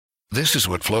This is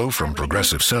what Flo from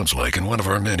Progressive sounds like in one of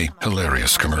our many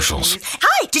hilarious commercials.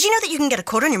 Hi! Did you know that you can get a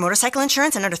quote on your motorcycle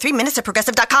insurance in under 3 minutes at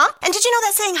Progressive.com? And did you know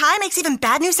that saying hi makes even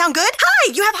bad news sound good?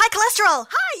 Hi! You have high cholesterol!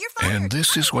 Hi! You're fired! And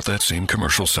this is what that same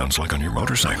commercial sounds like on your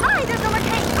motorcycle. Hi! There's no more cake!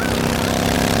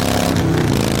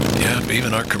 Yeah,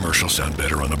 even our commercials sound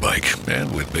better on a bike.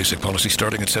 And with basic policy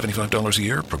starting at $75 a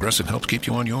year, Progressive helps keep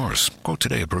you on yours. Quote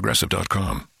today at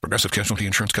Progressive.com. Progressive Casualty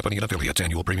Insurance Company and affiliates.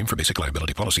 Annual premium for basic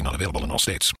liability policy not available in all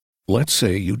states. Let's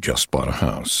say you just bought a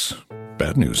house.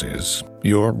 Bad news is,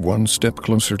 you're one step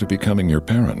closer to becoming your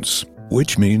parents,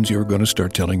 which means you're going to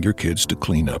start telling your kids to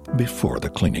clean up before the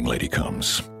cleaning lady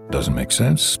comes. Doesn't make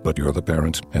sense, but you're the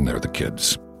parent and they're the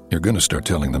kids. You're going to start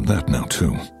telling them that now,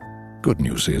 too. Good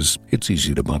news is, it's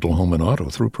easy to bundle home and auto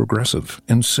through Progressive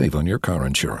and save on your car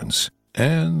insurance.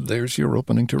 And there's your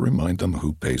opening to remind them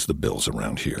who pays the bills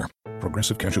around here.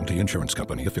 Progressive Casualty Insurance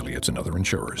Company, affiliates, and other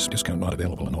insurers. Discount not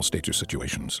available in all states or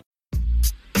situations.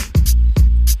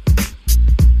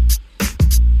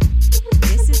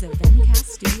 This is a Vencast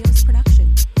Studios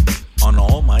production. On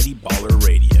Almighty Baller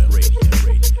Radio.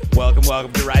 Welcome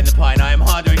to Riding the Pine. I am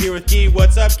Hondo here with Guy.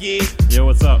 What's up, Guy? Yo,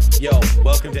 what's up? Yo,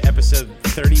 welcome to episode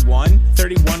 31.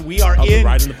 We are Of in the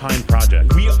Riding the Pine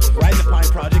Project. We are Riding the Pine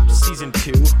Project, season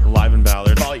 2, Live in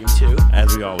Ballard. volume 2.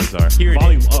 As we always are. Here it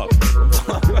Volume is. up.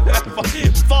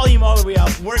 Volume all the way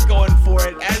up. We're going for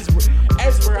it as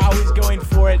we're always going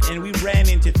for it. And we ran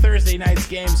into Thursday night's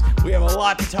games. We have a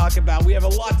lot to talk about. We have a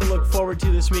lot to look forward to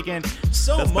this weekend.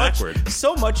 So much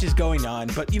is going on.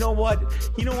 But you know what,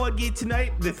 Guy?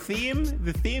 Tonight the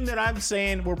theme that I'm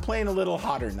saying, we're playing a little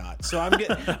hot or not. So I'm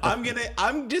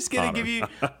just gonna give you.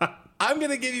 I'm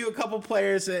gonna give you a couple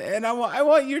players, and I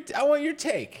want your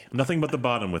take. Nothing but the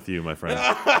bottom with you, my friend.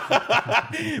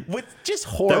 With just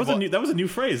horrible. That was a new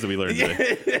phrase that we learned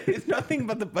today. It's nothing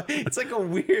but the. It's like a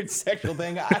weird sexual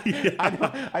thing.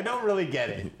 I don't really get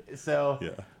it. So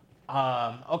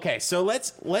Yeah. okay, so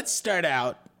let's start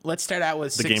out. Let's start out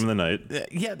with The game of the night.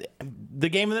 The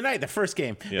game of the night, the first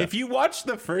game. Yeah. If you watched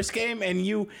the first game and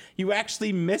you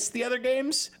actually missed the other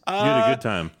games, You had a good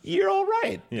time. You're all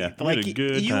right. Yeah, you had a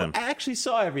good time. You actually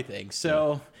saw everything.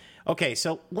 So, okay,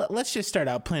 so let's just start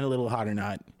out playing a little hot or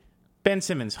not. Ben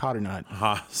Simmons, hot or not?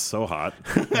 So hot.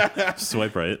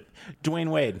 Swipe right. Dwayne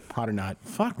Wade, hot or not?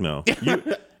 Fuck no.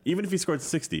 Even if he scored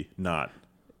 60, not.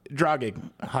 Dragic,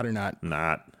 hot or not?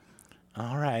 Not.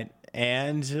 All right.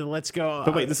 And let's go.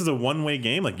 But wait, this is a one-way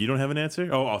game? Like, you don't have an answer?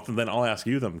 Oh, then I'll ask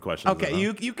you them questions. Okay, then,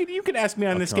 huh? you could ask me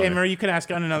on this game, or you could ask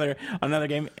on another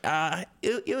game.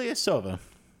 Ilya Sova.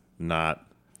 Not.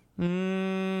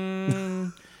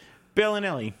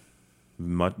 Bellinelli.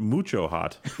 Mucho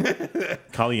hot.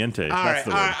 Caliente. All That's the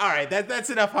word. right. That's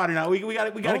enough hot or not. We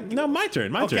got Oh, no, my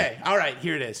turn. Okay, all right.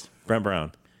 Here it is. Brett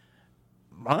Brown.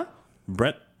 Huh?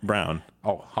 Brett Brown.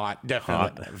 Oh, hot.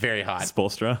 Definitely. Hot. Very hot.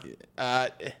 Spolstra.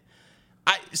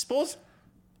 I suppose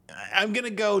I'm gonna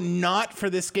go not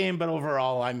for this game, but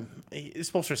overall,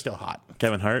 Spolstra's still hot.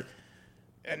 Kevin Hart.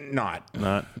 Not.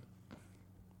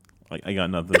 I got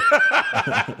nothing.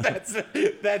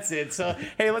 That's it. So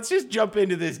hey, let's just jump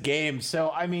into this game.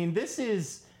 So I mean, this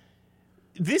is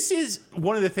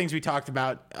one of the things we talked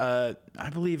about, I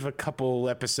believe, a couple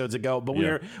episodes ago. But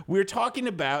we were talking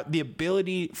about the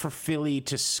ability for Philly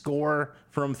to score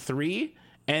from 3,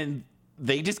 and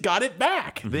they just got it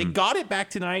back. Mm-hmm. They got it back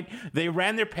tonight. They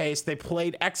ran their pace. They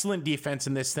played excellent defense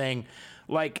in this thing.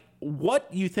 Like,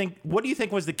 what do you think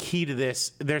was the key to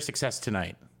their success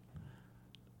tonight?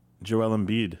 Joel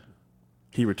Embiid.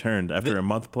 He returned after a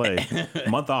month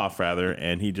off,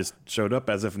 and he just showed up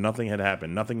as if nothing had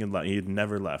happened. He had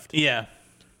never left. Yeah.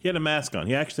 He had a mask on.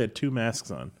 He actually had 2 masks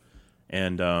on.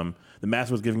 And the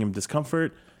mask was giving him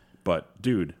discomfort. But,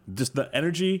 dude, just the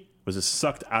energy was just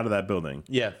sucked out of that building.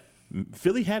 Yeah.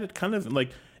 Philly had it kind of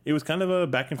like, it was kind of a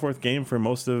back and forth game for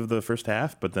most of the first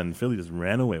half, but then Philly just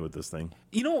ran away with this thing.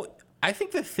 You know, I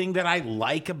think the thing that I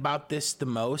like about this the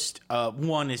most,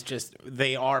 one is just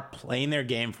they are playing their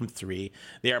game from 3.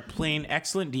 They are playing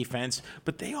excellent defense,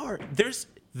 but there's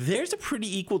a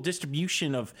pretty equal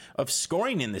distribution of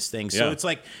scoring in this thing. So It's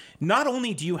like, not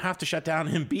only do you have to shut down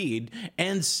Embiid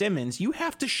and Simmons, you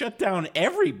have to shut down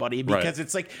everybody because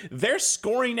It's like they're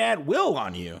scoring at will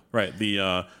on you. Right.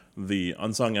 The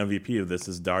unsung MVP of this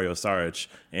is Dario Saric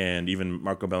and even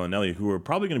Marco Bellinelli, who are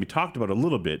probably going to be talked about a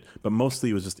little bit, but mostly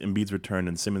it was just Embiid's return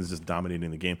and Simmons just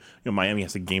dominating the game. You know, Miami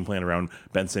has a game plan around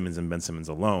Ben Simmons and Ben Simmons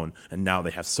alone, and now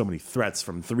they have so many threats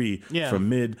from 3, from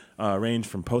mid range,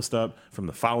 from post up, from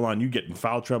the foul line. You get in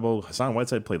foul trouble. Hassan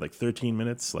Whiteside played like 13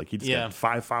 minutes. Like, he just got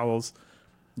 5 fouls.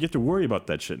 You have to worry about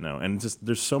that shit now, and just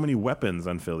there's so many weapons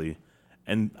on Philly,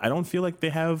 and I don't feel like they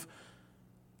have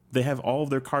they have all of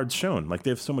their cards shown. Like, they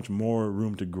have so much more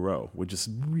room to grow, which is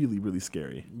really, really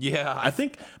scary. Yeah. I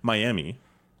think Miami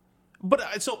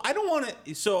But so I don't want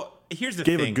to. So here's the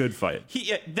gave thing. a good fight.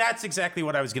 That's exactly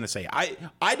what I was going to say.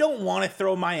 I don't want to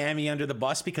throw Miami under the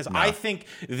bus because I think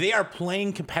they are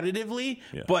playing competitively,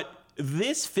 but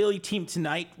this Philly team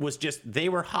tonight was just, they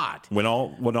were hot. When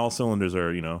all cylinders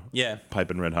are,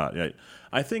 piping red hot. Yeah.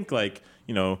 I think, like,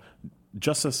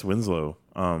 Justice Winslow,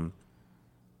 kind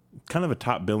of a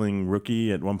top billing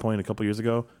rookie at one point a couple years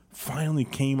ago, finally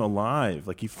came alive.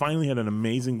 Like, he finally had an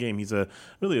amazing game. He's a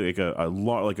really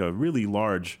like a really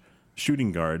large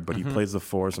shooting guard, but he plays the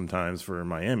 4 sometimes for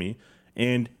Miami.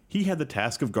 And he had the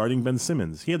task of guarding Ben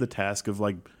Simmons. He had the task of,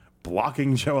 like,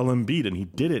 blocking Joel Embiid, and he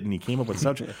did it, and he came up with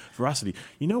such ferocity.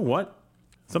 You know what?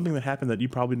 Something that happened that you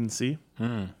probably didn't see?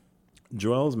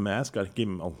 Joel's mask gave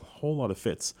him a whole lot of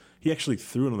fits. He actually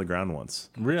threw it on the ground once.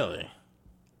 Really?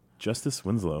 Justice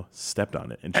Winslow stepped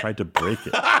on it and tried to break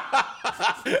it.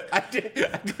 I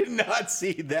did not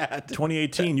see that.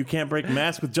 2018, you can't break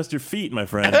masks with just your feet, my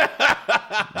friend.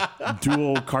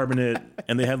 Dual carbonate,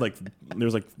 and there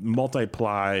was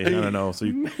multi-ply. I don't know, so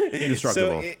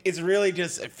indestructible. So it's really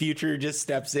just Future just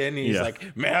steps in and he's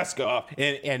like, mask off,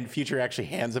 and Future actually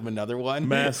hands him another one.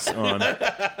 Masks on.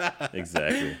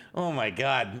 Exactly. Oh my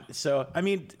God. So I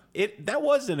mean, that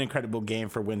was an incredible game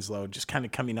for Winslow, just kind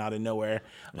of coming out of nowhere.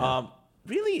 Yeah.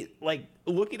 Really, like,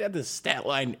 looking at the stat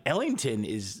line,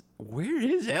 where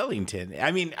is Ellington?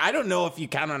 I mean, I don't know if you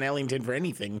count on Ellington for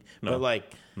anything, but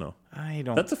no, I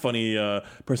don't. That's a funny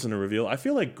person to reveal. I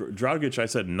feel like Dragic, I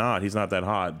said he's not that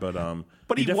hot, but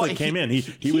he definitely came in.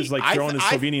 He was like throwing his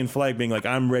Slovenian flag, being like,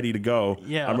 I'm ready to go.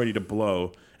 Yeah. I'm ready to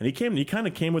blow. And he kind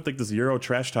of came with like this Euro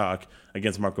trash talk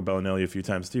against Marco Bellinelli a few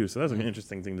times too. So that was an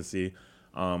interesting thing to see,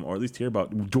 or at least hear about.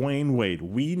 Dwayne Wade,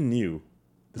 we knew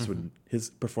this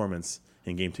his performance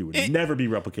in Game 2 would never be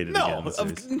replicated again in the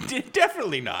series.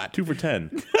 Definitely not. 2 for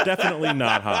 10. Definitely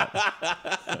not hot.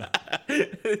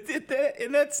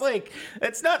 And that's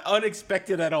not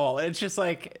unexpected at all. It's just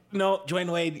like, no,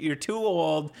 Dwayne Wade, you're too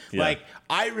old. Yeah. Like,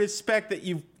 I respect that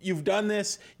you've done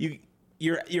this.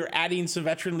 You're adding some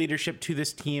veteran leadership to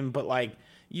this team, but like,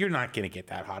 you're not gonna get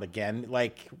that hot again.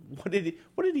 Like, what did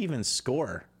he even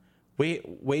score?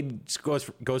 Wade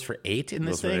goes for 8 in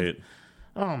this thing. 8.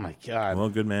 Oh my God. Well,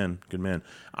 good man.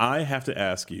 I have to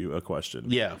ask you a question.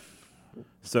 Yeah.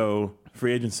 So,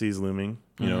 free agency is looming.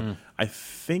 You know, I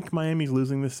think Miami's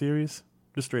losing this series.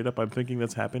 Just straight up, I'm thinking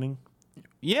that's happening.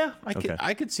 Yeah,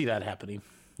 I could see that happening.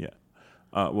 Yeah.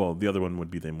 Well, the other one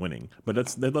would be them winning. But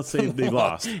let's say they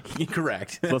lost.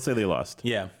 Correct. Let's say they lost.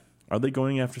 Yeah. Are they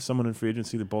going after someone in free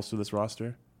agency to bolster this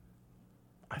roster?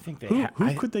 I think they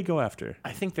Who could they go after?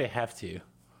 I think they have to.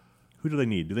 Who do they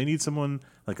need? Do they need someone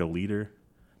like a leader?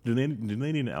 Do they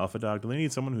need an alpha dog? Do they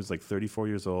need someone who's like 34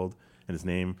 years old and his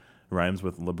name rhymes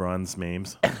with LeBron's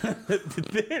names?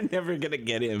 They're never gonna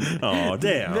get him. Oh,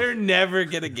 damn. They're never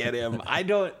gonna get him.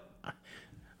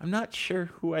 I'm not sure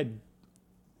who I'd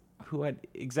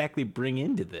exactly bring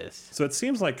into this. So it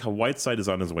seems like Whiteside is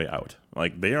on his way out.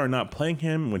 Like, they are not playing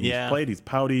him. When he's played, he's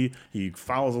pouty. He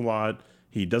fouls a lot.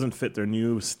 He doesn't fit their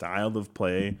new style of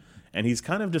play. And he's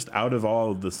kind of just out of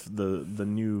all of this, the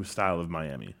new style of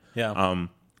Miami. Yeah.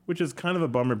 Which is kind of a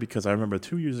bummer because I remember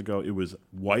 2 years ago it was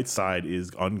Whiteside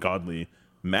is ungodly.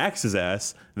 Max his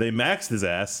ass. They maxed his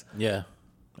ass. Yeah.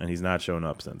 And he's not shown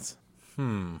up since.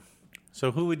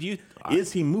 So who would you...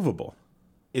 Is he movable?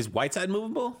 Is Whiteside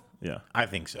movable? Yeah. I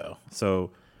think so. So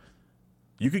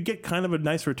you could get kind of a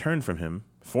nice return for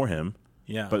him.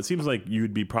 Yeah. But it seems like you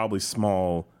would be probably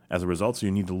small as a result, so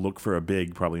you need to look for a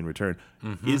big probably in return.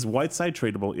 Is Whiteside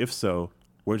tradable? If so,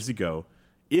 where does he go?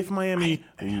 If Miami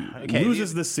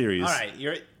loses this series, all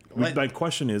right, my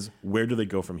question is, where do they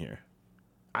go from here?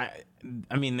 I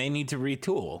mean, they need to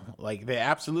retool. Like, they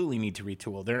absolutely need to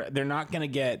retool. They're not going to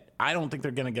get. I don't think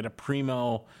they're going to get a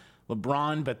primo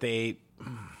LeBron, but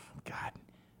God,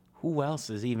 who else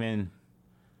is even?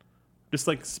 Just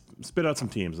like spit out some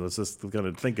teams. Let's just kind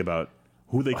of think about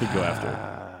who they could go after.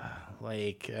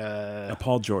 A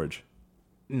Paul George.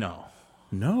 No.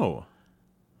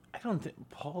 I don't think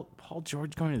Paul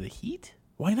George going to the Heat.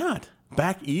 Why not?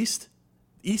 Back east.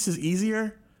 East is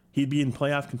easier. He'd be in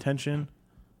playoff contention.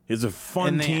 It's a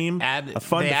fun team, a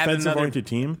fun defensive-oriented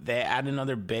team. They add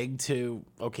another big to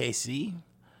OKC.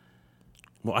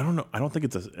 Well, I don't know. I don't think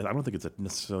it's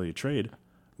necessarily a trade.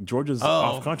 George is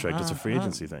off contract. It's a free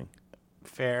agency thing.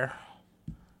 Fair.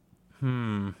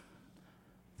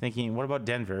 Thinking, what about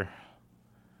Denver?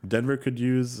 Denver could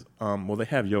use. Well, they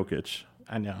have Jokic.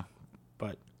 I know,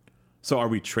 but so are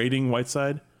we trading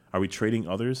Whiteside? Are we trading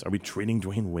others? Are we trading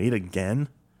Dwayne Wade again?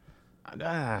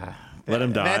 Let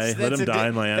him die. Let him die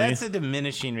in Miami. That's a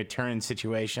diminishing return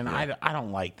situation. I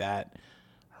don't like that.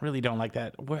 I really don't like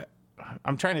that.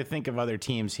 I'm trying to think of other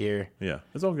teams here. Yeah,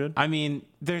 it's all good. I mean,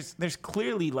 there's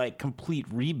clearly like complete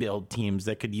rebuild teams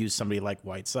that could use somebody like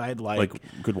Whiteside. Like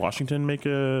could Washington make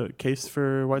a case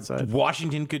for Whiteside?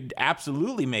 Washington could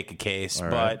absolutely make a case,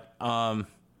 but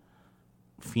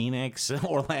Phoenix,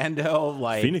 Orlando,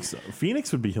 like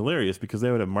Phoenix would be hilarious because they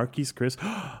would have Marquise Chris.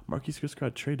 Marquise Chris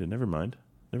got traded. Never mind.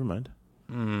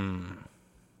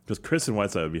 Because Chris and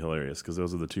Whiteside would be hilarious because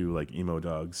those are the two like emo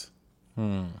dogs.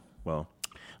 Well.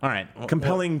 All right.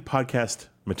 Compelling podcast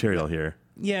material here.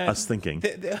 Yeah. Us thinking.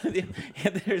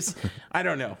 There's, I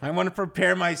don't know. I want to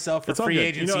prepare myself for free good.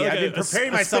 agency. You know, like I've been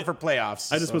preparing myself for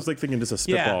playoffs. I just was like thinking just a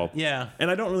spitball. Yeah. And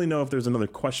I don't really know if there's another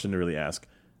question to really ask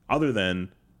other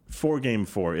than for game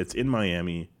 4, it's in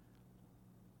Miami.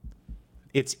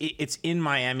 It's in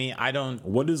Miami. I don't.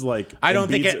 What is like? I don't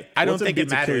think it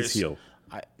Embiid's matters. Achilles heel?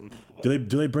 Do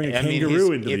they bring a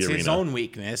kangaroo into the arena? It's his own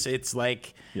weakness. It's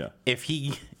like if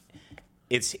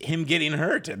it's him getting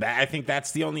hurt. I think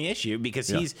that's the only issue because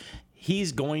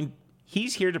he's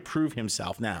here to prove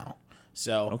himself now.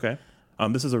 So okay,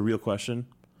 this is a real question.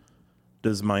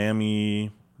 Does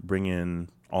Miami bring in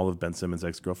all of Ben Simmons'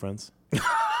 ex-girlfriends,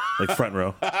 like front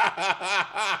row?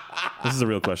 This is a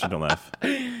real question. Don't laugh.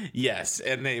 Yes,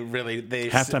 and they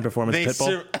halftime performance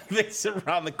Pitbull. They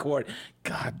surround the court.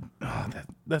 God,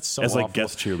 that's so as awful. Like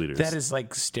guest cheerleaders. That is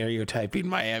like stereotyping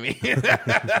Miami.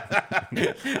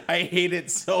 I hate it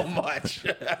so much.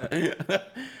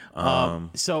 I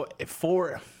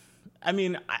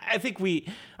think we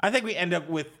end up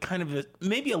with kind of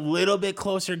maybe a little bit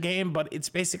closer game, but it's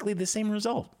basically the same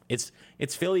result. It's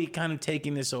Philly kind of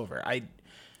taking this over. I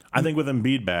think with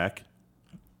Embiid back,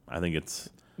 I think it's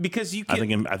because you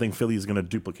can. I think Philly is going to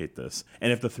duplicate this,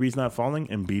 and if the three's not falling,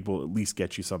 Embiid will at least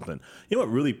get you something. You know what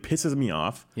really pisses me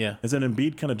off? Is that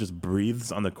Embiid kind of just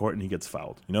breathes on the court and he gets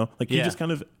fouled. You know, like he just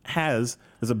kind of has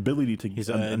his ability to. He's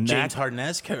a James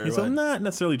Harden-esque. He's not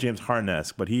necessarily James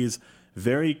Harden-esque, but he's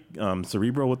very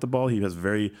cerebral with the ball. He has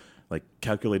very like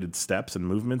calculated steps and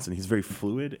movements, and he's very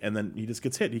fluid. And then he just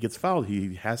gets hit. He gets fouled.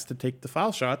 He has to take the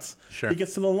foul shots. Sure. He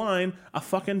gets to the line a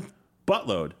fucking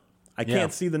buttload. I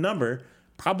can't see the number.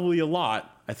 Probably a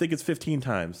lot. I think it's 15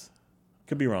 times.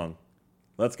 Could be wrong.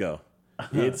 Let's go.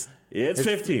 It's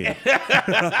 15.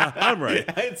 I'm right.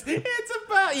 It's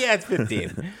about it's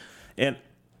 15. And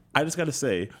I just got to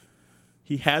say,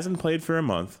 he hasn't played for a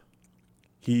month.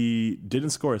 He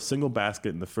didn't score a single basket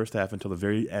in the first half until the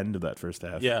very end of that first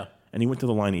half. Yeah. And he went to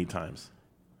the line 8 times.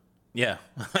 Yeah.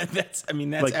 That's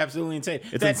like, absolutely insane.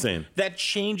 It's insane. That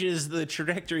changes the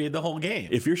trajectory of the whole game.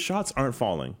 If your shots aren't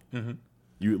falling,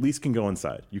 you at least can go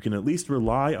inside. You can at least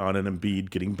rely on an Embiid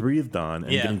getting breathed on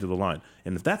and getting to the line.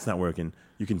 And if that's not working,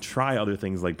 you can try other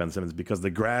things like Ben Simmons because the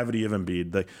gravity of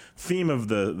Embiid, the theme of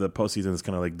the postseason is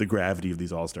kind of like the gravity of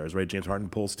these all-stars, right? James Harden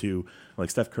pulls 2, like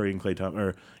Steph Curry and Klay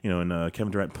Thompson, and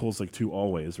Kevin Durant pulls like 2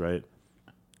 always, right?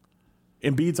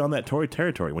 Embiid's on that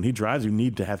territory. When he drives, you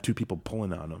need to have 2 people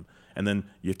pulling on him. And then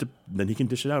then he can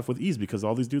dish it out with ease because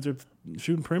all these dudes are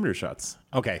shooting perimeter shots.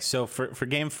 Okay, so for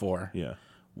game 4,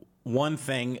 one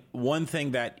thing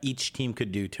that each team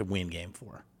could do to win game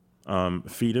 4.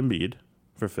 Feed Embiid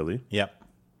for Philly. Yep.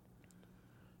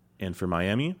 And for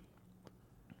Miami,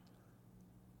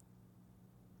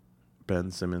 Ben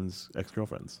Simmons'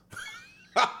 ex-girlfriends.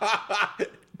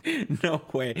 No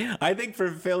way. I think for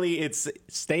Philly, it's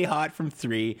stay hot from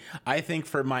 3. I think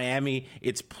for Miami,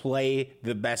 it's play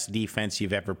the best defense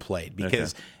you've ever played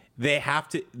because they have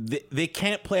to. They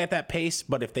can't play at that pace,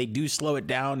 but if they do slow it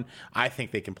down, I think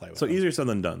they can play with So them. easier said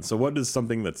than done. So what is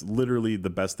something that's literally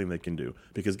the best thing they can do?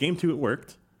 Because game 2 it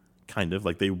worked, kind of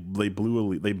like they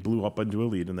blew up into a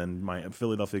lead, and then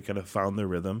Philadelphia kind of found their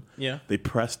rhythm. Yeah. They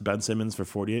pressed Ben Simmons for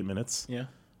 48 minutes. Yeah.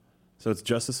 So it's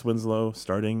Justice Winslow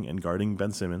starting and guarding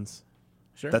Ben Simmons.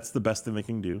 Sure. That's the best thing they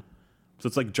can do. So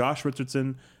it's like Josh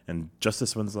Richardson and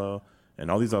Justice Winslow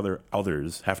and all these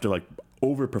others have to like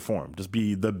overperform, just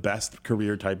be the best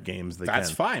career type games they can. That's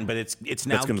fine, but it's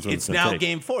now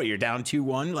game 4. You're down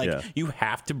 2-1. Like you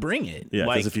have to bring it. Yeah,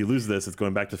 because like, if you lose this, it's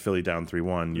going back to Philly down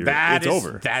 3-1. It's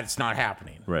over. That's not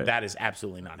happening. Right. That is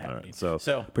absolutely not happening. Right,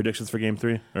 so predictions for game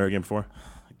 3 or game 4?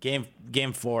 Game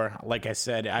 4, like I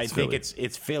said, I think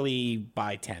it's Philly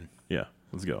by 10. Yeah,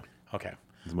 let's go. Okay.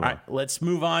 All right, let's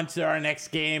move on to our next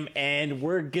game, and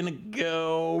we're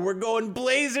going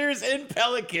Blazers and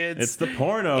Pelicans. It's the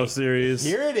porno series.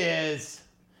 Here it is.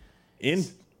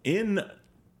 In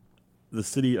the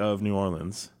city of New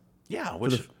Orleans. Yeah,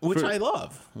 which I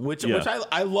love. Which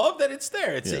I love that it's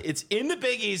there. It's in the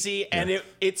Big Easy, and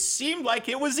it seemed like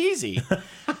it was easy.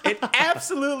 It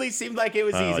absolutely seemed like it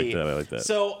was easy. I like that.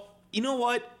 So you know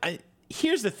what?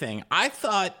 Here's the thing. I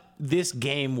thought this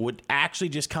game would actually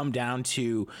just come down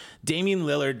to Damian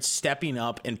Lillard stepping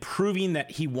up and proving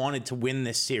that he wanted to win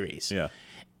this series. Yeah.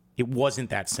 It wasn't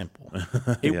that simple.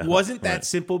 It wasn't that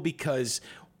simple because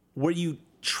where you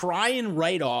try and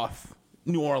write off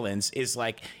New Orleans is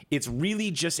like it's really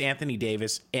just Anthony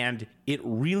Davis, and it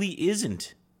really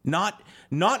isn't. Not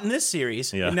in this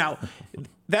series. Yeah. Now,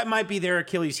 that might be their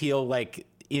Achilles heel, like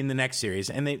in the next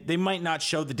series, and they might not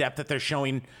show the depth that they're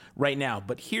showing right now.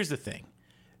 But here's the thing: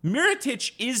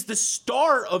 Mirotic is the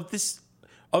star of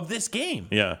this game.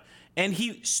 Yeah, and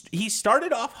he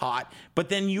started off hot, but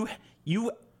then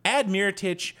you add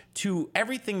Mirotic to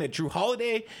everything that Drew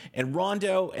Holiday and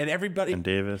Rondo and everybody and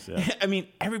Davis. Yeah. I mean,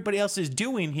 everybody else is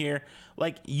doing here.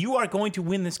 Like, you are going to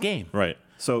win this game. Right.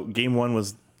 So game 1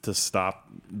 was to stop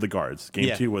the guards.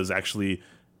 Game 2 was actually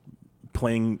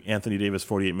playing Anthony Davis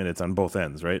 48 minutes on both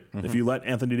ends, right? Mm-hmm. If you let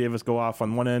Anthony Davis go off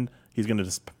on one end, he's going to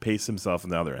just pace himself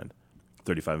on the other end.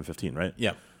 35 and 15, right?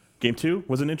 Yeah. Game 2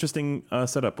 was an interesting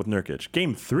setup with Nurkic.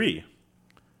 Game 3,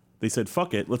 they said,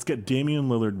 fuck it, let's get Damian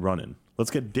Lillard running. Let's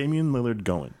get Damian Lillard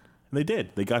going. And they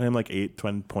did. They got him like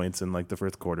 8-10 points in like the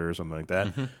first quarter or something like that.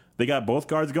 Mm-hmm. They got both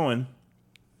guards going.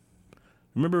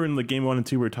 Remember in the game 1 and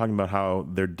 2, we were talking about how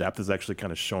their depth is actually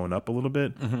kind of showing up a little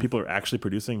bit. Mm-hmm. People are actually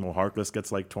producing. Mo Harkless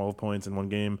gets like 12 points in one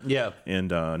game. Yeah. And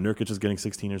Nurkic is getting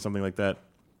 16 or something like that.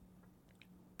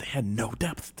 They had no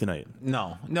depth tonight.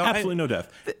 No. Absolutely no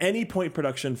depth. Any point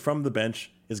production from the bench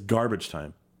is garbage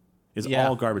time.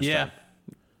 All garbage time.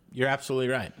 You're absolutely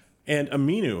right. And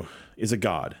Aminu is a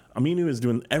god. Aminu is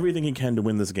doing everything he can to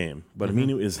win this game, but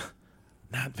Aminu is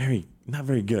not very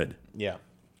good. Yeah.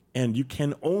 And you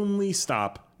can only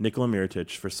stop Nikola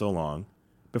Mirotic for so long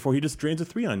before he just drains a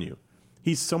 3 on you.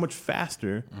 He's so much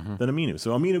faster than Aminu.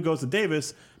 So Aminu goes to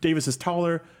Davis. Davis is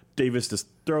taller. Davis just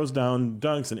throws down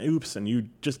dunks and oops, and you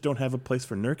just don't have a place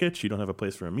for Nurkic. You don't have a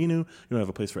place for Aminu. You don't have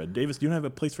a place for Ed Davis. You don't have a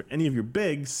place for any of your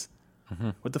bigs.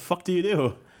 What the fuck do you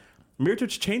do?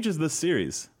 Mirotic changes this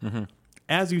series.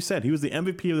 As you said, he was the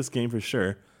MVP of this game for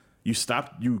sure.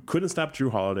 You couldn't stop Drew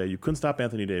Holiday. You couldn't stop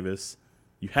Anthony Davis.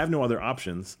 You have no other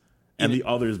options, and the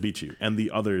others beat you. And the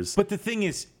others. But the thing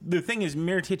is,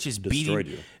 Mirotic is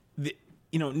beating you.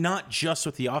 Not just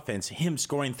with the offense, him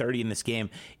scoring 30 in this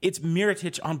game. It's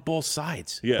Mirotic on both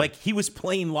sides. Yeah. Like, he was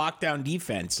playing lockdown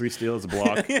defense. 3 steals, a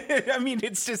block. I mean,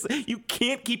 it's just, you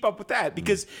can't keep up with that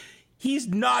because he's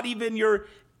not even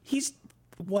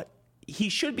he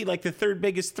should be like the third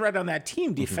biggest threat on that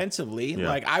team defensively. Yeah.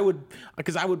 Like, I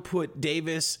would put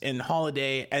Davis and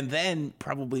Holiday and then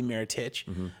probably Mirotic.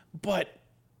 But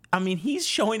I mean, he's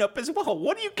showing up as well.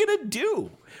 What are you going to do?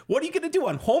 What are you going to do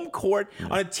on home court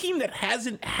on a team that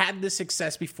hasn't had the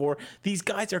success before? These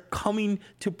guys are coming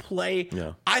to play.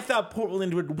 Yeah. I thought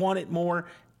Portland would want it more.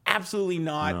 Absolutely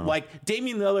not. No. Like,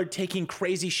 Damian Lillard taking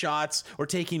crazy shots or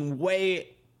taking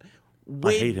way,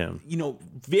 I hate him.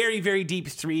 Very, very deep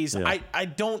threes. Yeah. I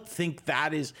don't think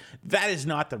that is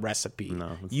not the recipe.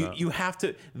 No, it's not. You have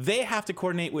to. They have to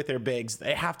coordinate with their bigs.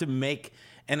 They have to make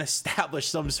and establish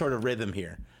some sort of rhythm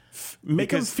here. Make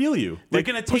them feel you. They're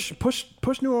going to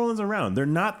push New Orleans around. They're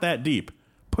not that deep.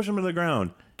 Push them to the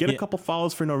ground. Get a couple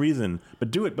fouls for no reason,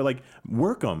 but do it. But like,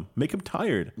 work them. Make them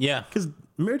tired. Yeah. Because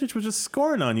Mirotic was just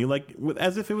scoring on you like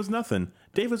as if it was nothing.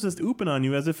 Davis was just ooping on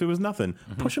you as if it was nothing.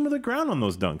 Push him to the ground on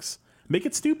those dunks. Make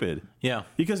it stupid. Yeah.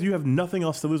 Because you have nothing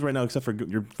else to lose right now except for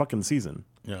your fucking season.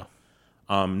 Yeah.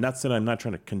 Not saying I'm not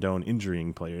trying to condone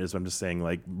injuring players. I'm just saying,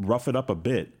 like, rough it up a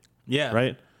bit. Yeah.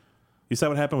 Right? You saw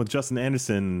what happened with Justin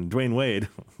Anderson, Dwayne Wade.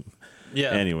 Yeah.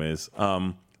 Anyways,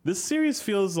 this series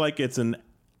feels like it's an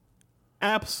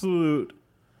absolute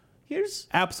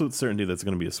certainty that's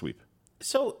going to be a sweep.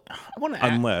 So I want to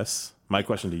Unless, my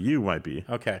question to you might be,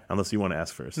 okay. Unless you want to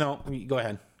ask first. No, go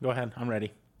ahead. I'm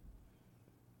ready.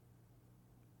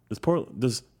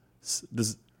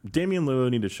 Does Damian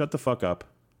Lillard need to shut the fuck up,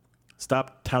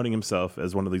 stop touting himself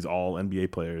as one of these all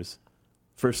NBA players,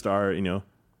 first star,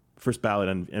 first ballot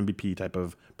and MVP type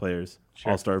of players,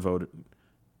 all-star vote?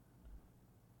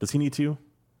 Does he need to?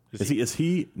 Is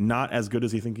he not as good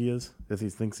as he thinks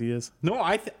he is? No,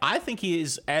 I think he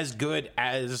is as good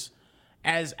as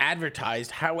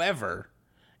advertised. However,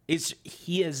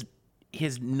 he has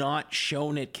not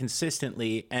shown it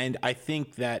consistently, and I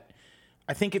think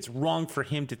it's wrong for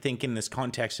him to think in this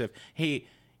context of, hey,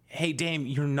 hey, Dame,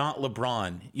 you're not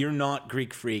LeBron. You're not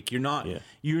Greek Freak. You're not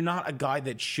a guy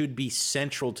that should be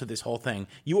central to this whole thing.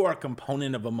 You are a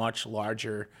component of a much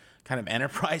larger kind of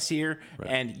enterprise here,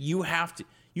 and you have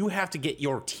to get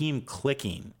your team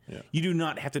clicking. Yeah. You do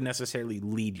not have to necessarily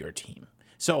lead your team.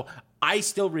 So I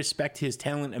still respect his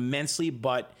talent immensely,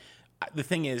 but the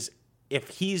thing is, if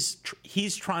he's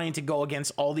trying to go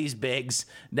against all these bigs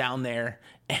down there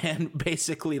and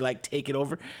basically like take it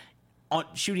over, on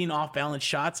shooting off balance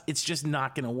shots, it's just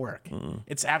not going to work.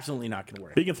 It's absolutely not going to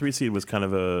work. Being a 3 seed was kind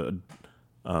of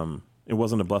it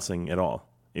wasn't a blessing at all.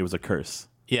 It was a curse.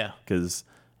 Yeah. Because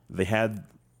they had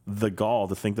the gall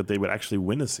to think that they would actually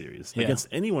win a series against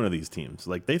any one of these teams.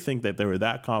 Like, they think that they were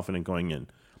that confident going in.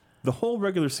 The whole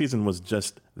regular season was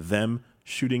just them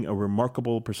shooting a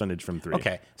remarkable percentage from 3.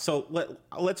 Okay, so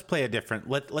let's play a different.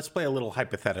 Let's play a little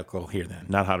hypothetical here then.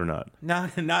 Not hot or not.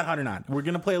 Not hot or not. We're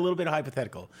gonna play a little bit of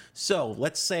hypothetical. So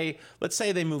let's say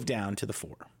they move down to the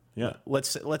 4. Yeah.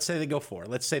 Let's say they go 4.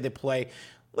 Let's say they play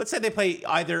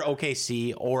either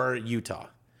OKC or Utah.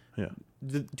 Yeah.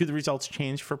 Do the results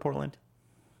change for Portland?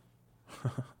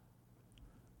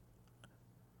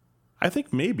 I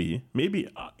think maybe.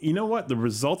 You know what? The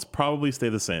results probably stay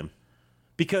the same.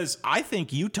 Because I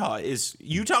think Utah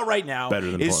right now Better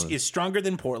than Portland. is stronger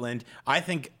than Portland. I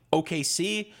think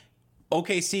OKC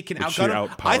can outgun them.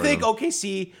 outpower I think them.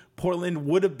 OKC Portland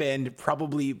would have been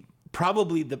probably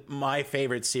my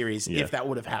favorite series if that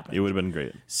would have happened. It would have been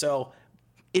great. So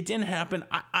it didn't happen.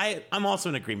 I'm also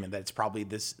in agreement that it's probably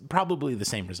the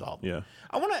same result. Yeah.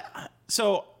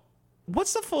 So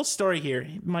what's the full story here?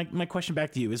 My question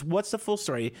back to you is, what's the full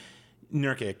story?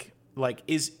 Nurkic, like,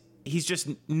 he's just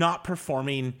not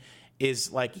performing,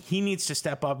 is like, he needs to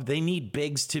step up. They need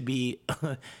bigs to be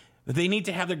they need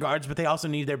to have their guards, but they also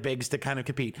need their bigs to kind of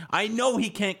compete. I know he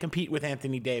can't compete with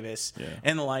Anthony Davis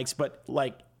and the likes, but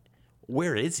like,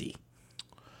 where is he?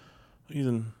 He's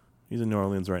in New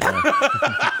Orleans right now.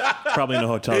 Probably in a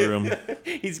hotel room.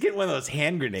 He's getting one of those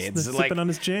hand grenades. Sipping on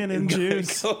his gin and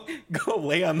juice. Go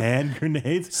lay on hand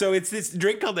grenades. So it's this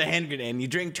drink called the hand grenade, and you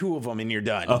drink 2 of them and you're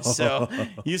done. So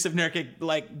Yusuf Nurkic,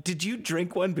 like, did you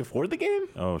drink one before the game?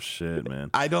 Oh shit, man.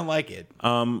 I don't like it.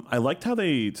 I liked how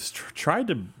they tried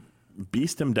to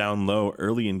beast him down low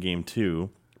early in game 2,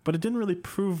 but it didn't really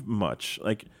prove much.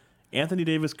 Like, Anthony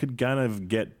Davis could kind of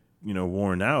get,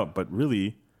 worn out, but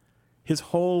really his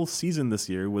whole season this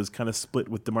year was kind of split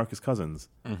with DeMarcus Cousins.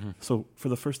 Mm-hmm. So for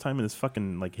the first time in his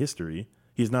fucking like history,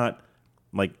 he's not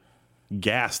like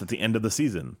gassed at the end of the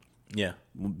season. Yeah.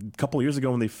 A couple of years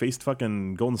ago when they faced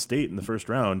fucking Golden State in the first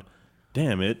round,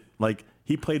 damn it, like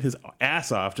he played his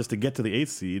ass off just to get to the 8th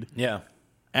seed. Yeah.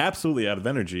 Absolutely out of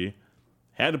energy.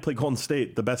 Had to play Golden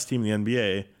State, the best team in the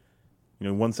NBA.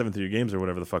 Won 7 3 games or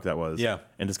whatever the fuck that was. Yeah.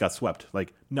 And just got swept.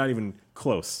 Like, not even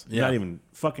close. Yeah. Not even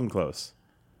fucking close.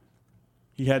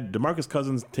 He had DeMarcus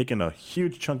Cousins taking a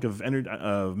huge chunk of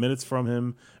minutes from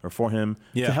him or for him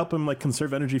to help him like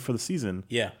conserve energy for the season.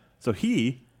 Yeah. So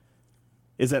he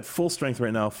is at full strength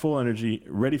right now, full energy,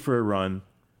 ready for a run.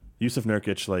 Yusuf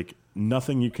Nurkic, like,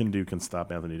 nothing you can do can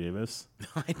stop Anthony Davis.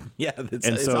 Yeah,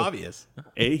 it's obvious.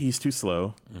 A, he's too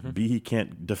slow. Mm-hmm. B, he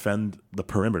can't defend the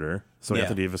perimeter, so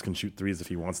Anthony Davis can shoot threes if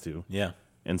he wants to. Yeah.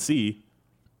 And C,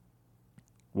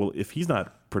 well, if he's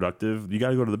not productive, you got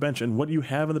to go to the bench. And what do you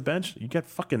have on the bench? You get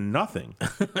fucking nothing.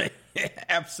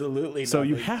 Absolutely So nothing.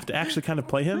 you have to actually kind of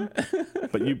play him,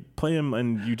 but you play him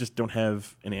and you just don't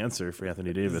have an answer for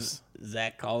Anthony Davis.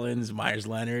 Zach Collins, Myers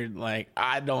Leonard, like,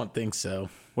 I don't think so.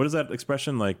 What is that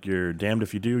expression? Like, you're damned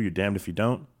if you do, you're damned if you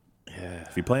don't. Yeah.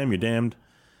 If you play him, you're damned.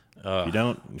 If you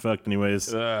don't, you fucked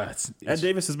anyways. Ed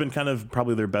Davis has been kind of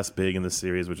probably their best big in this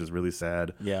series, which is really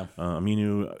sad. Yeah.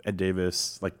 Aminu, Ed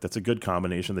Davis, like, that's a good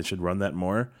combination. They should run that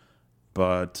more.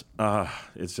 But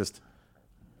it's just,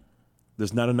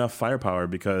 there's not enough firepower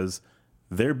because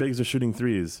their bigs are shooting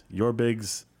threes. Your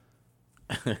bigs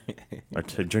are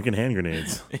drinking hand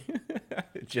grenades.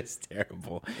 Just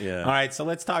terrible. Yeah. All right, so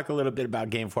let's talk a little bit about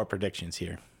Game 4 predictions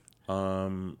here.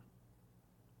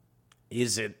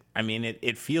 Is it? I mean,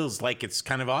 it feels like it's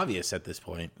kind of obvious at this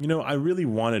point. I really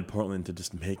wanted Portland to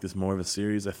just make this more of a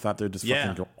series. I thought they'd just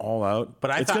fucking go all out.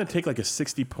 But it's going to take like a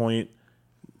 60-point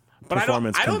I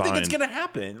performance don't combined. think it's going to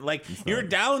happen. Like, you're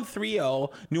down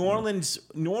 3-0. New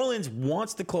Orleans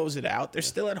wants to close it out. They're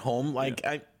still at home. Like,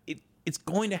 it's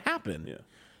going to happen. Yeah.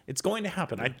 It's going to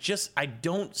happen. I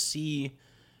don't see,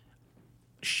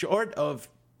 short of,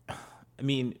 I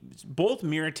mean, both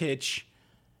Mirotic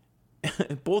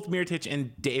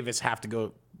and Davis have to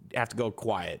go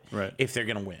quiet, right, if they're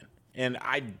going to win. And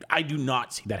I do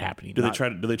not see that happening. Do they try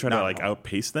to like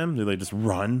outpace them? Do they just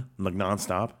run like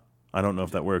nonstop? I don't know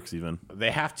if that works even.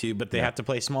 They have to, but they have to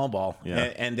play small ball. Yeah.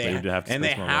 And they They do have to and play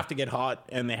they small have ball. to get hot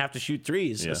and they have to shoot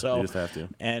threes. Yeah, so they just have to.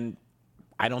 And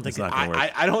I don't think It's not gonna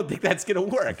work. I don't think that's going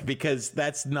to work because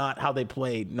that's not how they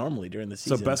play normally during the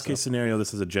So season. best case scenario,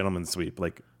 this is a gentleman's sweep.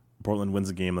 Like Portland wins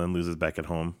a game and then loses back at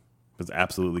home. It's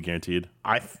absolutely guaranteed.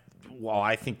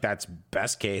 I think that's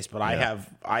best case, but I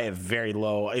have very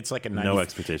low. It's like a 90, No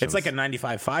expectations. It's like a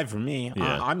 95-5 for me.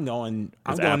 Yeah. I'm going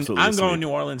absolutely I'm sweet. going New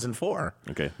Orleans in 4.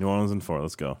 Okay, New Orleans in 4.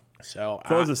 Let's go. So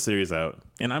Close this series out.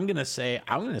 and I'm gonna say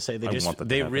they want that to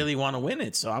they happen. really want to win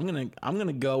it. So I'm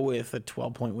gonna go with a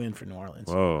 12-point win for New Orleans.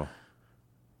 Whoa.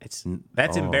 That's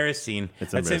embarrassing.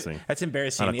 It's That's embarrassing. That's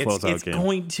embarrassing. On a closeout It's game.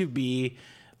 going to be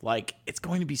like it's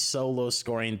going to be so low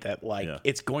scoring that Yeah.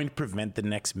 it's going to prevent the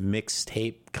next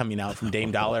mixtape coming out from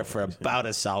Dame Dollar for about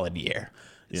a solid year.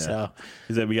 Yeah. So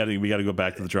He said we got to go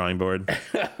back to the drawing board.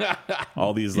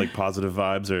 All these like positive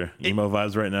vibes or emo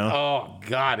vibes right now. oh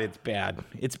god, it's bad.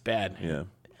 It's bad. Yeah.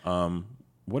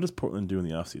 What does Portland do in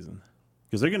the offseason?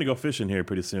 Because they're going to go fishing here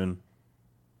pretty soon.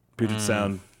 Puget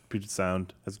Sound.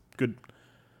 That's good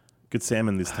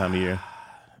salmon this time of year.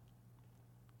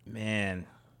 Man,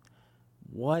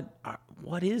 what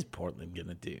is Portland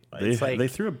gonna do? They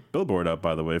threw a billboard up,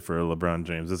 by the way, for LeBron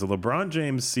James. Does a LeBron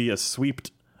James see a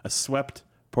swept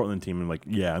Portland team and like,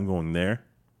 yeah, I'm going there?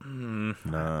 No.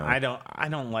 I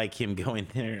don't like him going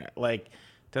there. Like,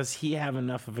 does he have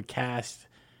enough of a cast?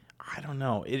 I don't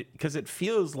know. Because it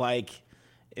feels like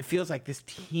this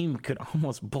team could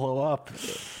almost blow up.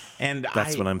 And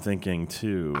That's what I'm thinking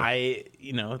too. I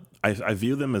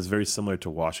view them as very similar to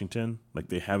Washington. Like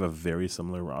they have a very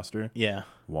similar roster. yeah.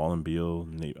 Wall and Beal.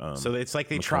 So it's like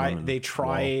they McCollum try.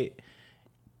 and Wall.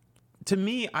 To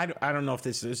me, I don't know if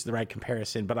this is the right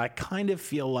comparison, but I kind of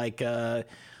feel like the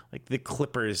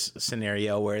Clippers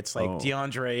scenario where it's like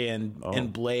DeAndre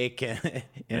and Blake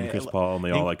and Chris Paul, and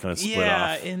they all like kind of split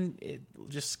off. and it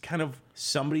just kind of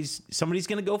somebody's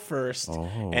gonna go first,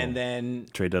 and then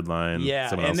Trade deadline. yeah,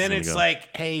 someone else and then is it's gonna go.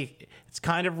 like, hey, it's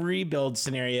kind of rebuild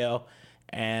scenario,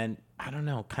 and I don't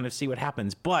know, kind of see what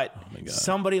happens. But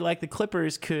somebody like the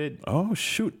Clippers could. Oh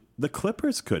shoot, the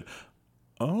Clippers could.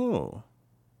 Oh.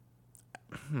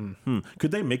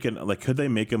 Could they make a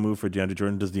move for DeAndre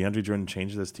Jordan? Does DeAndre Jordan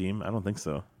change this team? I don't think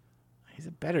so. He's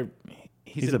a better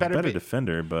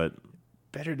defender, but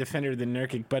better defender than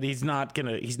Nurkic, but he's not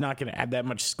gonna add that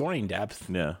much scoring depth.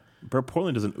 yeah. But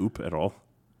Portland doesn't oop at all.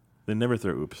 They never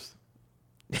throw oops.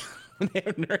 They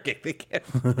have Nurkic. They can't.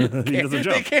 He doesn't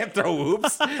jump. They can't throw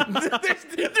hoops.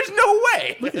 there's no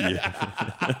way.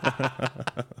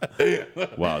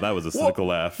 Wow, that was a cynical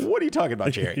laugh. What are you talking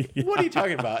about, Jerry? What are you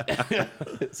talking about?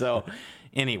 So,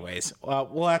 anyways,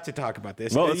 we'll have to talk about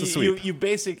this. Well, it's a sweep. You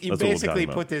That's what we're basically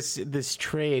talking put this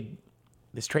trade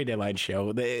deadline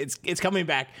show. It's coming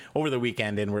back over the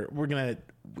weekend, and we got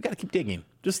to keep digging.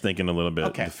 Just thinking a little bit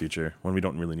Okay. in the future when we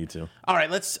don't really need to. All right,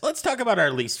 let's talk about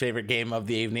our least favorite game of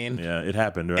the evening. Yeah, it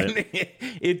happened, right?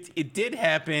 It did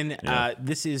happen.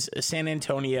 This is San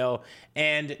Antonio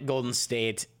and Golden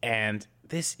State, and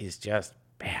this is just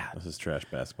bad. This is trash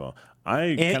basketball.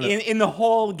 In the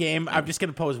whole game, I'm just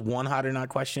gonna pose one hot or not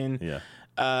question. Yeah.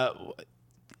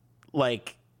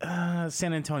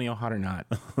 San Antonio, hot or not?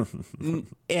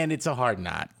 And it's a hard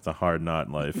not. It's a hard knot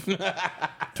in life.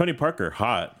 Tony Parker,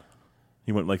 hot.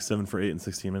 He went like 7 for 8 in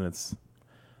 16 minutes.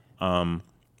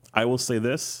 I will say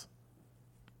this.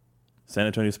 San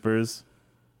Antonio Spurs,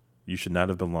 you should not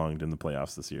have belonged in the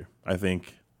playoffs this year. I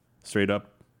think, straight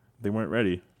up, they weren't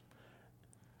ready.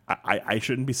 I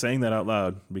shouldn't be saying that out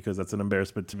loud because that's an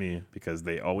embarrassment to me because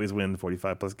they always win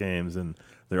 45-plus games and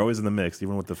they're always in the mix,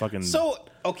 even with the fucking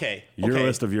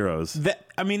Eurolist of Euros.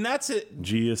 That's it.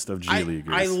 G-ist of G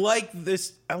Leaguers. I like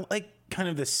this. I like kind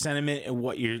of the sentiment and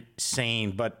what you're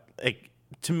saying, but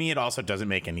to me, it also doesn't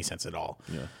make any sense at all.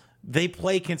 Yeah. They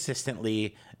play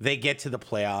consistently. They get to the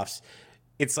playoffs.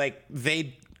 It's like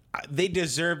they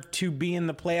deserve to be in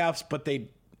the playoffs, but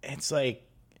it's like.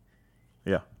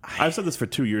 Yeah, I've said this for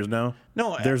 2 years now.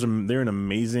 No, they're an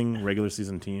amazing regular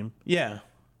season team, yeah.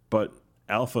 but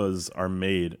alphas are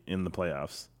made in the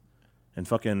playoffs, and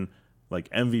fucking like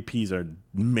MVPs are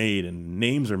made and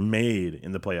names are made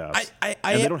in the playoffs. And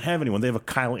they don't have anyone. They have a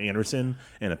Kyle Anderson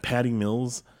and a Patty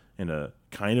Mills and a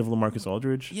kind of LaMarcus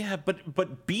Aldridge. Yeah,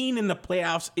 but being in the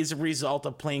playoffs is a result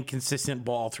of playing consistent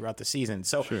ball throughout the season.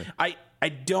 So Sure. I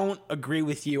don't agree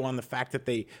with you on the fact that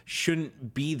they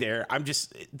shouldn't be there.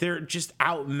 They're just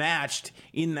outmatched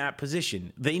in that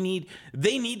position. They need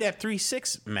that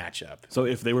 3-6 matchup. So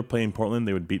if they were playing Portland,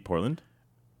 they would beat Portland.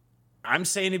 I'm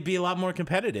saying it'd be a lot more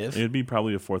competitive. It'd be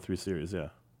probably a 4-3 series. Yeah,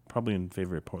 probably in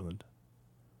favor of Portland.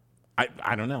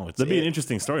 I don't know. That'd be an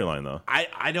interesting storyline, though.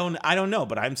 I don't know,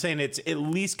 but I'm saying it's at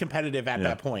least competitive at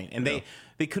that point, and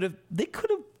they could have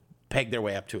pegged their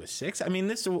way up to a 6. I mean,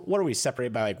 what are we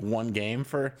separated by like one game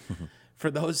for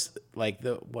those like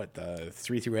the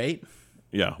 3 through 8?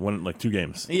 Yeah, 2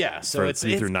 games. Yeah, so it's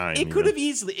 3 through 9. It could have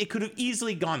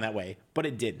easily gone that way, but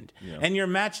it didn't. Yeah. And you're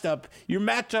matched up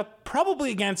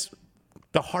probably against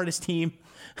the hardest team,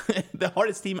 the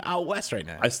hardest team out west right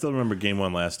now. I still remember game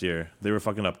 1 last year. They were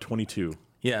fucking up 22.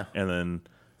 Yeah, and then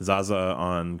Zaza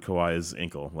on Kawhi's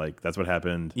ankle. Like that's what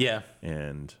happened. Yeah,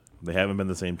 and they haven't been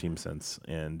the same team since.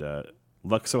 And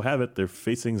luck so have it, they're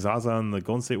facing Zaza on the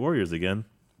Golden State Warriors again.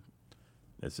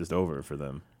 It's just over for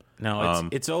them. No,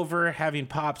 it's over. Having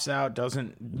Pops out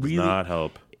doesn't really not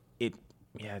help.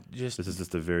 This is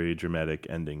just a very dramatic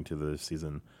ending to the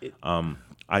season.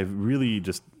 I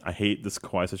hate this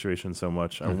Kawhi situation so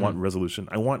much. I want resolution.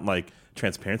 I want like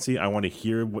transparency. I want to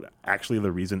hear what actually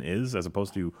the reason is, as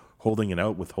opposed to holding it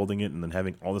out, withholding it, and then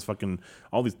having all these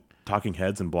talking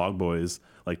heads and blog boys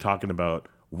like talking about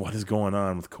what is going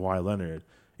on with Kawhi Leonard.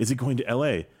 Is he going to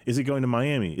L.A.? Is he going to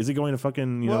Miami? Is he going to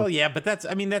fucking, Well, yeah, but that's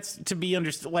to be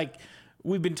understood. Like,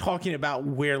 we've been talking about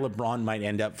where LeBron might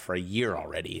end up for a year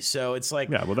already. So it's like...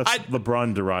 Yeah, well, that's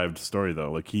LeBron-derived story,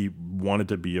 though. Like, he wanted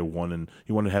to be he wanted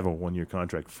to have a 1-year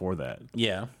contract for that.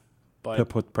 Yeah, but... To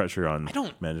put pressure on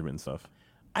management and stuff.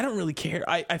 I don't really care.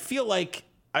 I feel like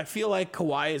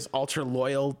Kawhi is ultra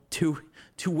loyal to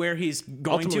where he's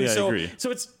going Ultimately, to. I agree.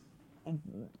 So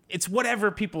it's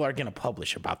whatever people are going to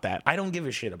publish about that. I don't give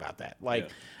a shit about that. Like,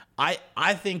 yeah.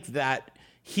 I think that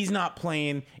he's not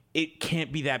playing. It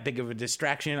can't be that big of a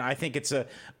distraction. I think it's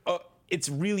it's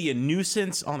really a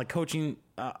nuisance on the coaching,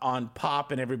 on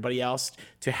Pop and everybody else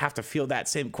to have to feel that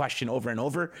same question over and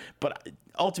over. But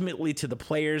ultimately, to the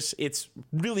players, it's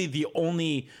really the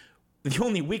only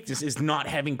weakness is not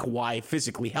having Kawhi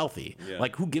physically healthy. Yeah.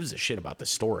 Like, who gives a shit about the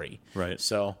story? Right.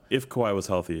 So if Kawhi was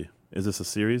healthy, is this a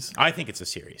series? I think it's a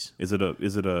series. Is it a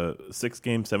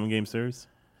 6-game, 7-game series?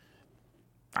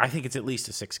 I think it's at least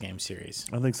a 6-game series.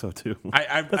 I think so too.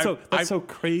 That's so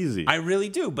crazy. I really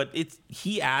do, but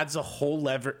he adds a whole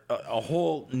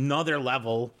nother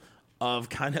level of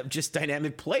kind of just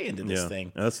dynamic play into this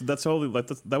thing. And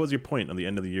that was your point on the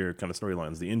end of the year kind of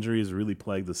storylines. The injuries really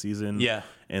plagued the season. Yeah,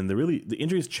 and the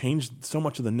injuries changed so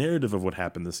much of the narrative of what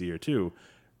happened this year too.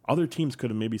 Other teams could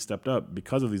have maybe stepped up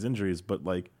because of these injuries, but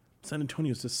like San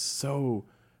Antonio is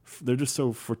they're just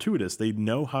so fortuitous. They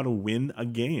know how to win a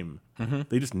game. Mm-hmm.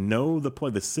 They just know the play.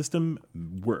 The system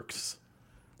works.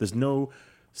 There's no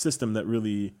system that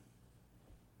really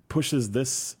pushes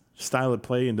this style of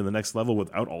play into the next level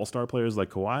without all-star players like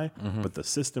Kawhi, but the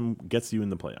system gets you in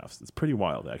the playoffs. It's pretty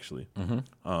wild, actually.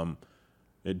 Mm-hmm.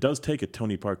 It does take a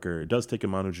Tony Parker. It does take a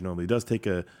Manu Ginobili. It does take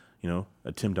a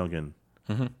Tim Duncan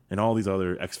and all these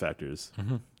other X factors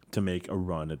to make a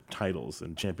run at titles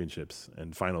and championships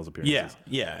and finals appearances.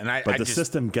 Yeah, and the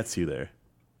system gets you there.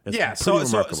 It's so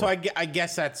I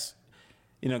guess that's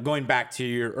going back to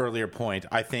your earlier point.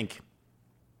 I think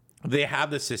they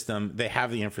have the system, they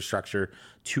have the infrastructure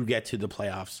to get to the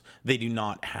playoffs. They do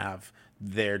not have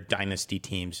their dynasty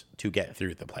teams to get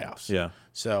through the playoffs. Yeah.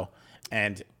 So,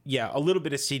 and a little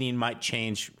bit of seeding might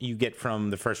change. You get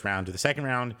from the first round to the second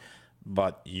round,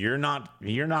 but you're not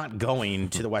going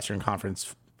to the Western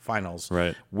Conference Finals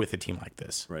with a team like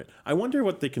this. Right. I wonder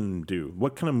what they can do.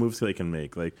 What kind of moves they can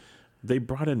make? Like, they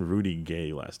brought in Rudy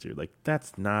Gay last year. Like,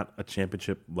 that's not a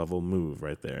championship level move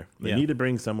right there. They need to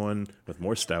bring someone with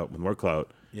more stout, with more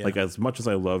clout. Yeah. Like, as much as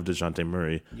I love DeJounte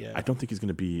Murray, I don't think he's going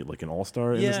to be like an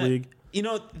all-star in this league.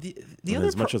 The other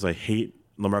as much as I hate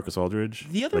LaMarcus Aldridge,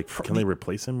 can they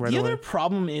replace him right away? The other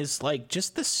problem is like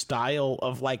just the style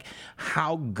of like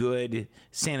how good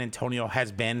San Antonio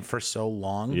has been for so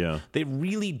long. Yeah. They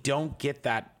really don't get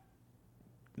that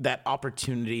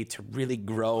opportunity to really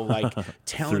grow like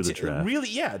talent, through the draft.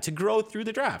 Really, to grow through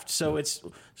the draft. So it's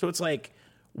like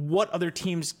what other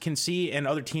teams can see and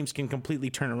other teams can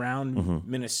completely turn around.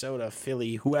 Minnesota,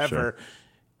 Philly, whoever. Sure.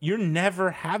 You're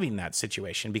never having that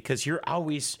situation because you're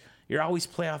always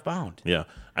playoff bound. Yeah.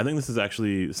 I think this is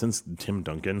actually, since Tim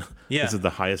Duncan, this is the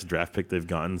highest draft pick they've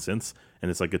gotten since, and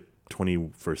it's like a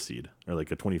 21st seed or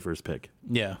like a 21st pick.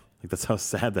 Yeah. Like, that's how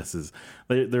sad this is.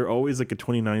 They're always like a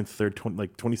 29th,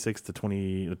 26th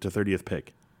to 30th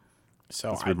pick.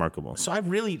 So it's remarkable. So I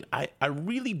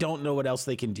really don't know what else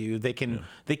they can do. They can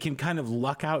kind of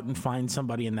luck out and find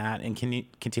somebody in that and can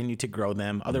continue to grow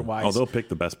them. Otherwise, they'll pick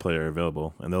the best player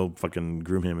available and they'll fucking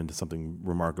groom him into something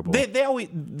remarkable. They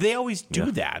always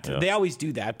do that. Yeah. They always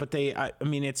do that. But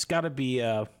it's got to be.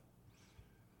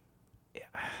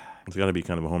 It's got to be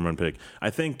kind of a home run pick.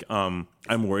 I think I'm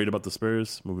worried about the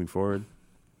Spurs moving forward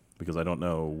because I don't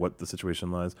know what the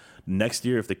situation lies. Next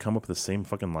year, if they come up with the same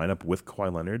fucking lineup with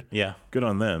Kawhi Leonard, good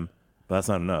on them. But that's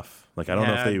not enough. Like, I don't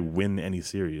know if they win any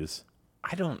series.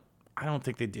 I don't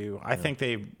think they do. I think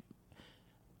they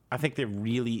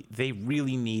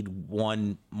really need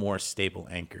one more stable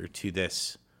anchor to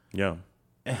this. Yeah.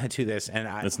 To this, and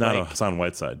it's not a Hassan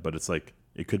Whiteside, but it's like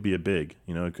it could be a big.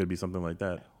 It could be something like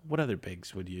that. What other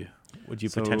bigs would you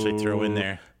potentially throw in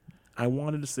there? I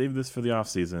wanted to save this for the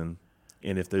offseason.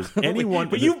 And if there's anyone...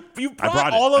 but you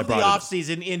brought all of the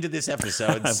offseason into this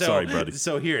episode. I'm sorry, buddy.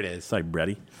 So here it is. Sorry,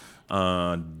 Brady.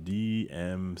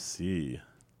 DMC.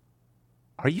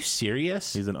 Are you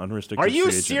serious? He's an unrestricted Are you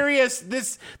free agent. serious?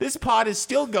 This pod is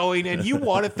still going, and you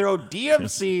want to throw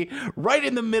DMC right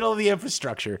in the middle of the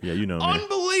infrastructure. Yeah, you know me.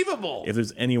 Unbelievable. If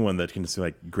there's anyone that can just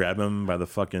like grab him by the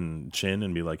fucking chin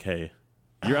and be like, hey,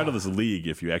 you're out of this league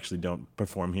if you actually don't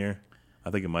perform here, I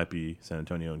think it might be San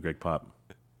Antonio and Greg Pop.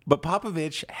 But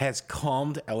Popovich has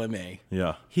calmed LMA.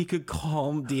 Yeah. He could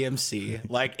calm DMC.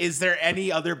 Like, is there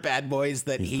any other bad boys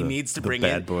that he needs to bring in?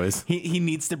 Bad boys. He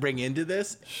needs to bring into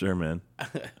this? Sure, man.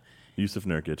 Yusuf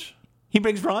Nurkic. He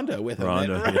brings Rondo with him.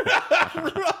 Rondo.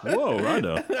 Whoa,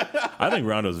 Rondo. I think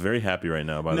Rondo's very happy right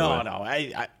now, by the way.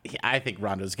 No. I think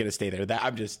Rondo's going to stay there.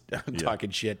 I'm talking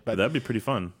shit. But that'd be pretty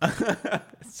fun.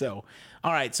 So,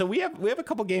 all right. So we have a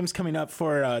couple games coming up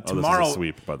for tomorrow. This is a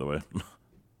sweep, by the way.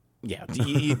 Yeah,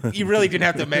 you really didn't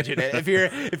have to mention it.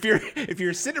 If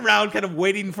you're sitting around kind of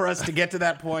waiting for us to get to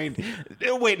that point,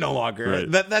 wait no longer.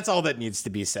 Right. That's all that needs to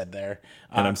be said there.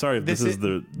 And I'm sorry if this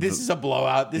is a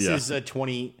blowout. This is a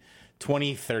 20,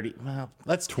 30. Well,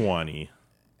 let's 20.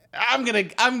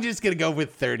 I'm just gonna go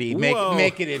with 30.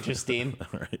 Make it interesting.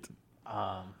 All right.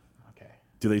 Okay.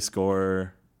 Do they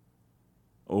score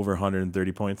over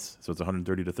 130 points? So it's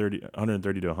 130 to 30,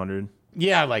 130 to 100.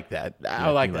 Yeah, I like that. I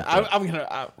like that. I'm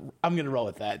gonna roll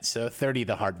with that. So 30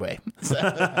 the hard way.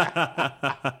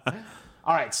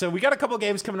 All right, so we got a couple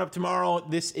games coming up tomorrow.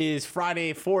 This is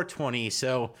Friday, 420.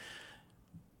 So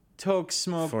toke,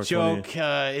 smoke, joke.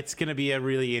 It's gonna be a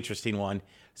really interesting one.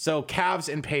 So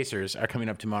Cavs and Pacers are coming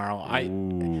up tomorrow.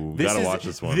 Gotta watch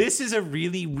this one. This is a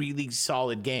really, really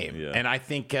solid game, and I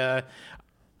think.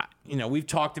 We've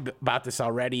talked about this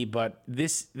already, but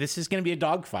this is going to be a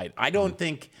dogfight. I don't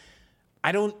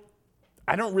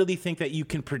really think that you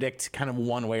can predict kind of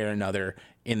one way or another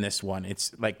in this one.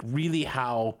 It's like really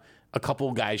how a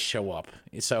couple guys show up.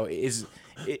 So is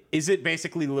it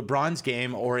basically LeBron's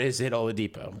game or is it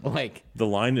Oladipo? Like the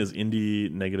line is Indy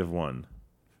 -1.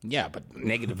 Yeah, but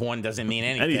 -1 doesn't mean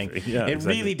anything. Yeah, it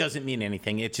really doesn't mean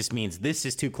anything. It just means this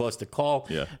is too close to call.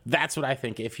 Yeah. That's what I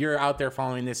think. If you're out there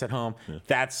following this at home,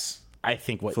 that's, I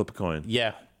think, what... Flip a coin.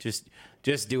 Yeah, just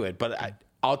do it. But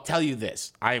I'll tell you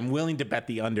this. I am willing to bet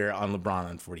the under on LeBron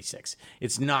on 46.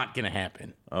 It's not going to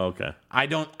happen. Oh, okay. I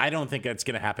don't think that's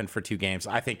going to happen for 2 games.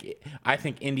 I think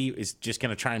Indy is just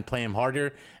going to try and play him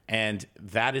harder, and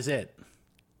that is it.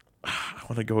 I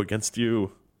want to go against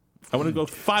you. I want to go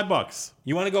 $5.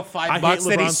 You want to go $5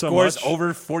 that he scores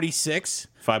over 46?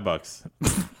 $5.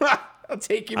 I'll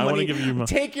take your money. I want to give you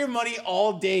take your money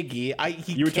all day, Guy.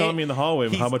 You were telling me in the hallway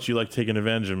how much you like taking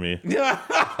advantage of me.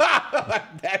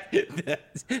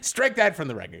 Strike that from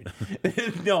the record.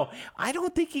 No, I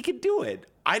don't think he could do it.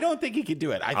 I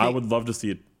would love to see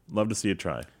it. Love to see it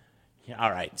try. Yeah,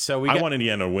 all right. So I want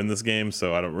Indiana to win this game,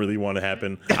 so I don't really want it to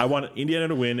happen. I want Indiana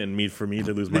to win and for me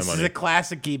to lose my money. This is a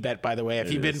classic Guy bet, by the way.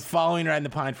 If you've been following Around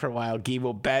the Pine for a while, Guy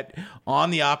will bet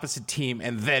on the opposite team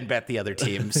and then bet the other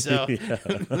team. So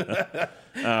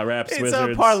Raps, it's Wizards.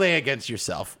 A parlay against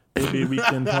yourself. Maybe we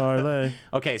can parlay.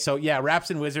 Okay, so Raps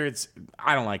and Wizards.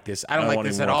 I don't like this. I don't like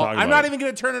this at even all. wanna talk I'm about not it. even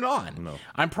going to turn it on. No.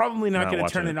 I'm probably not going to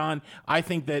watching turn it. it on. I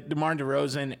think that DeMar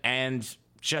DeRozan and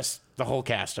just the whole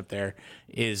cast up there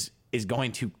is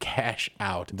going to cash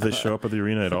out. Do they show up at the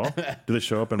arena at all? Do they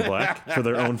show up in black for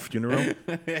their own funeral?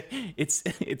 It's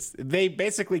they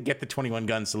basically get the 21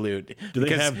 gun salute. Do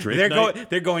they have Drake night?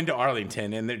 They're going to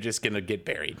Arlington and they're just going to get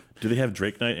buried. Do they have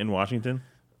Drake night in Washington?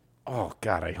 Oh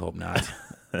God, I hope not.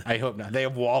 I hope not. They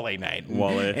have Wale night.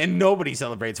 Wale. And nobody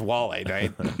celebrates Wale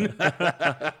night.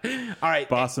 All right.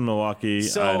 Boston, Milwaukee.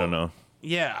 So, I don't know.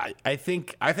 Yeah, I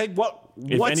think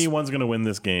If anyone's going to win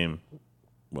this game,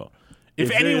 well,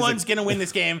 if anyone's going to win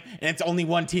this game, and it's only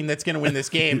one team that's going to win this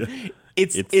game,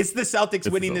 it's the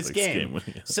Celtics winning this game.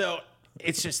 So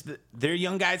it's just their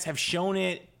young guys have shown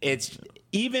it. It's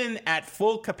even at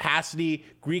full capacity,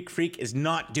 Greek Freak is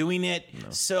not doing it. No.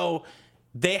 So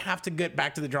they have to get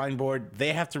back to the drawing board.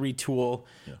 They have to retool.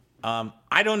 Yeah.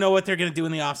 I don't know what they're going to do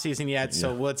in the offseason yet,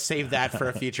 so let's save that for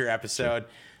a future episode.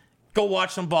 Go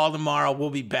watch some ball tomorrow. We'll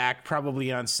be back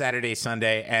probably on Saturday,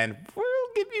 Sunday, and we'll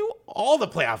give you all the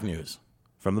playoff news.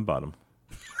 From the bottom.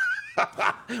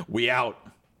 We out.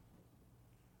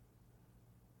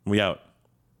 We out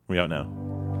now.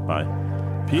 Bye.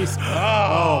 Peace.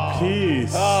 Oh,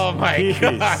 peace. Oh, my Peace.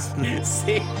 God.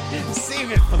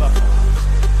 Save it for the...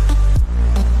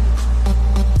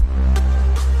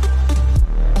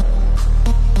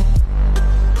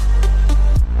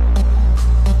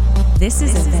 This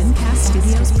is a Vencast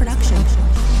Studios production.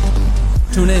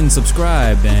 Tune in,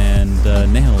 subscribe, and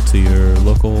nail to your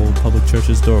local public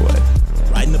church's doorway.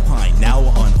 Riding the Pine, now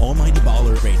on Almighty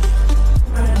Baller Radio.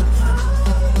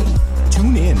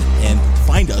 Tune in and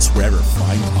find us wherever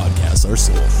fine podcasts are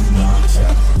sold.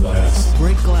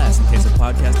 Break glass in case of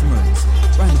podcast emergency.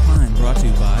 Riding the Pine, brought to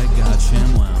you by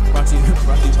Godsham Lounge. Brought to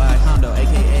you by Hondo,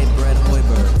 a.k.a. Brett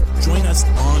Hoiberg. Join us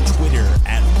on Twitter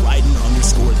at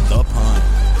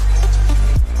Riding_the_Pine.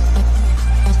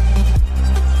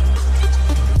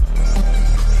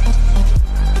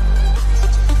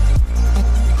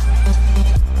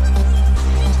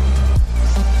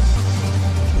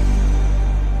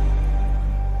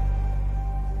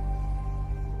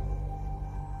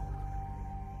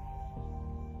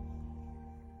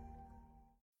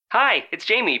 Hi, it's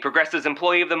Jamie, Progressive's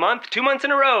Employee of the Month, 2 months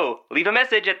in a row. Leave a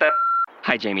message at the...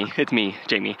 Hi, Jamie. It's me,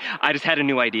 Jamie. I just had a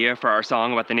new idea for our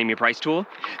song about the Name Your Price tool.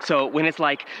 So when it's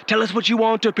like, tell us what you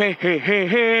want to pay, hey, hey,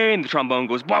 hey, and the trombone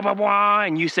goes, blah, blah, blah,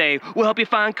 and you say, we'll help you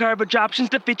find coverage options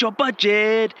to fit your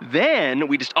budget. Then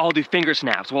we just all do finger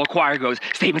snaps while a choir goes,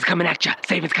 savings coming at ya,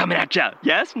 savings coming at ya.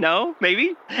 Yes? No?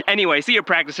 Maybe? Anyway, see your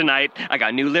practice tonight. I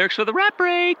got new lyrics for the rap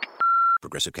break.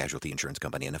 Progressive Casualty Insurance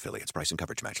Company and Affiliates. Price and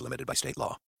coverage match limited by state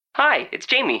law. Hi, it's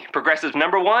Jamie, Progressive's #1,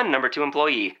 #2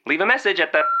 employee. Leave a message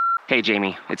at the... Hey,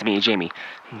 Jamie, it's me, Jamie.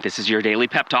 This is your daily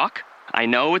pep talk. I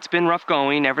know it's been rough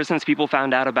going ever since people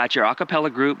found out about your a cappella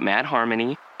group, Mad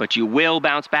Harmony, but you will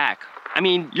bounce back. I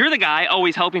mean, you're the guy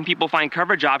always helping people find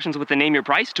coverage options with the Name Your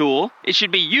Price tool. It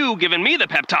should be you giving me the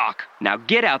pep talk. Now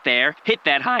get out there, hit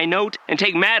that high note, and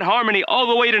take Mad Harmony all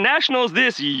the way to nationals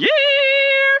this year!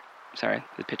 Sorry,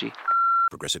 it's pitchy.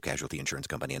 Progressive Casualty Insurance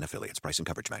Company and Affiliates. Price and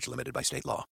coverage match limited by state law.